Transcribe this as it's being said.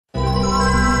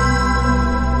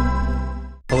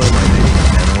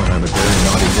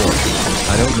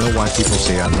why people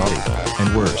say I'm naughty.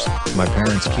 And worse, my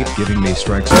parents keep giving me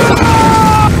strikes.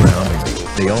 Grounding me.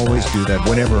 They always do that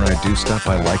whenever I do stuff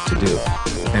I like to do.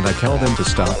 And I tell them to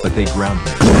stop, but they ground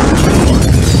me.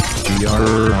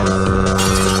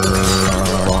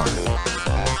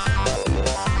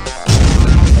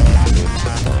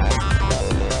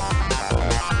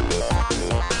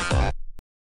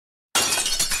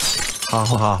 Ha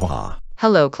ha ha ha.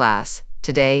 Hello class,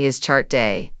 today is chart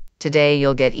day. Today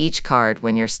you'll get each card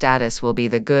when your status will be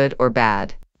the good or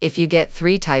bad. If you get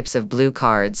 3 types of blue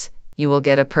cards, you will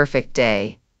get a perfect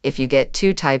day. If you get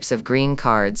 2 types of green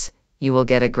cards, you will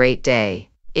get a great day.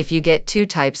 If you get 2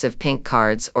 types of pink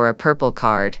cards or a purple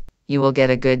card, you will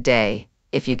get a good day.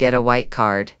 If you get a white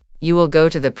card, you will go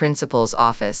to the principal's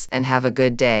office and have a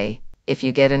good day. If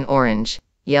you get an orange,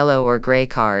 yellow or gray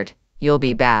card, you'll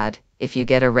be bad. If you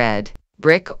get a red,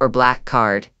 brick or black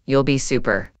card, you'll be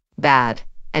super bad.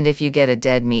 And if you get a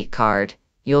dead meat card,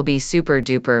 you'll be super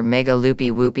duper mega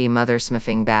loopy whoopy mother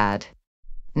smiffing bad.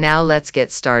 Now let's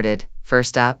get started.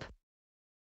 First up.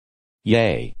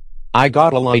 Yay. I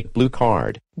got a light blue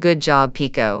card. Good job,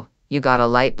 Pico. You got a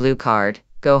light blue card.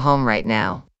 Go home right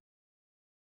now.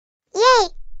 Yay!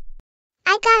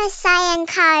 I got a cyan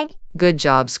card. Good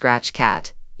job, Scratch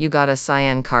Cat. You got a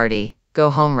cyan cardy. Go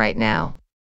home right now.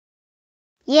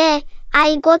 Yay!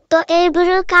 I got a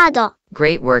blue card.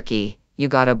 Great worky. You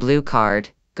got a blue card.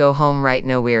 Go home right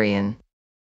now, Wirian.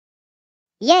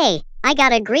 Yay! I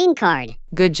got a green card.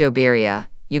 Good Joberia.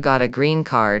 You got a green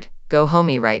card. Go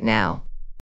homey right now.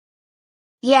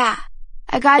 Yeah,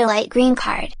 I got a light green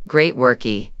card. Great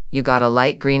worky. You got a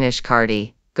light greenish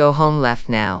cardy. Go home left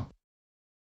now.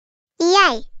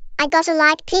 Yay! I got a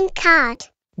light pink card.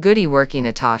 Goody worky,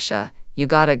 Natasha. You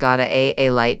gotta a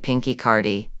light pinky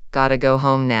cardy. Gotta go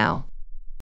home now.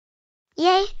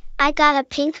 Yay! I got a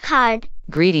pink card.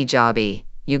 Greedy jobby.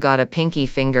 You got a pinky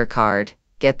finger card.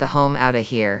 Get the home outta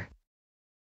here.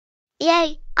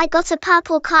 Yay! I got a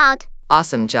purple card.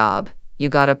 Awesome job. You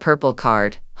got a purple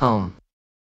card. Home.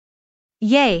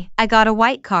 Yay, I got a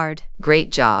white card.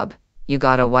 Great job. You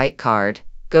got a white card.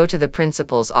 Go to the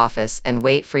principal's office and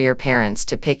wait for your parents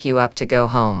to pick you up to go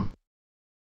home.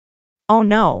 Oh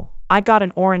no, I got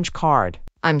an orange card.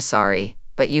 I'm sorry,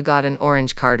 but you got an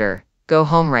orange carder. Go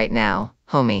home right now,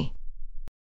 homie.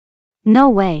 No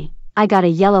way, I got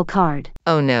a yellow card.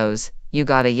 Oh noes, you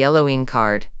got a yellowing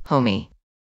card, homie.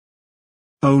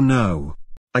 Oh no.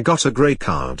 I got a gray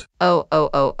card. Oh.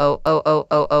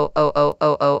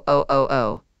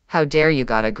 How dare you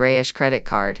got a grayish credit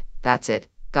card. That's it.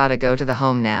 Gotta go to the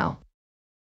home now.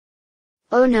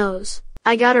 Oh noes,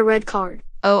 I got a red card.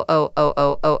 Oh.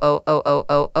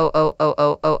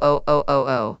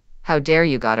 How dare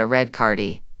you got a red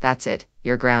cardy. That's it.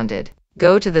 You're grounded.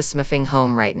 Go to the smiffing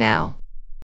home right now.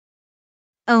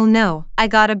 Oh no, I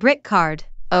got a brick card.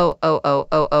 Oh.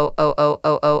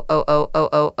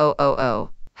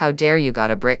 How dare you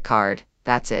got a brick card.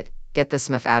 That's it. Get the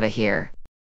smiff outta here.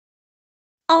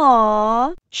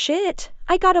 Aww, shit,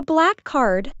 I got a black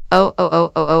card.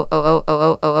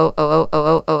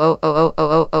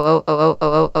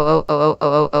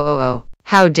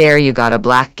 How dare you got a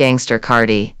black gangster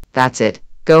cardy. That's it.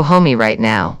 Go homey right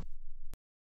now.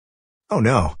 Oh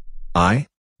no. I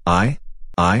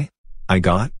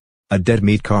got a dead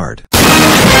meat card.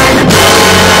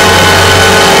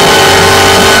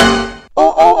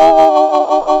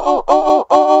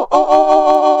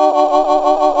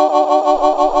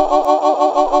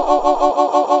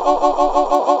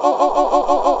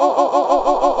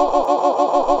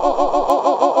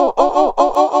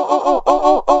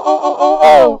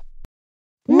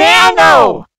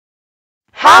 Nano!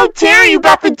 How dare you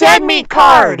got the dead meat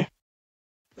card?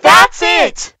 That's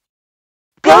it!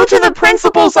 Go to the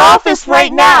principal's office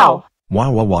right now!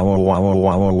 Wah.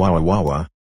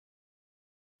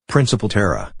 Principal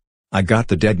Tara. I got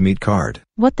the dead meat card.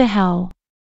 What the hell?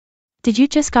 Did you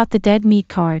just got the dead meat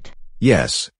card?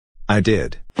 Yes, I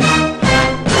did.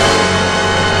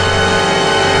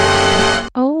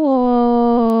 Oh.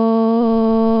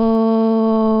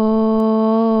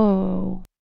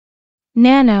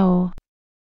 Nano.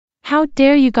 How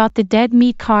dare you got the dead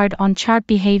meat card on chart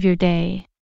behavior day.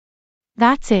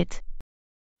 That's it.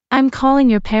 I'm calling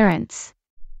your parents.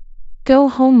 Go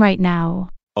home right now.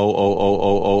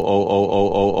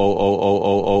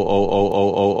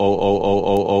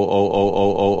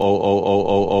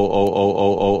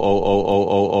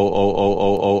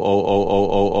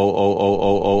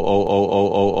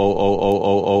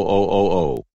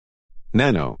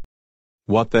 Nano.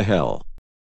 What the hell?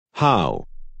 How?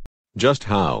 Just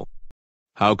how?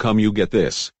 How come you get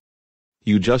this?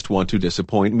 You just want to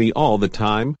disappoint me all the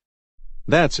time?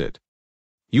 That's it.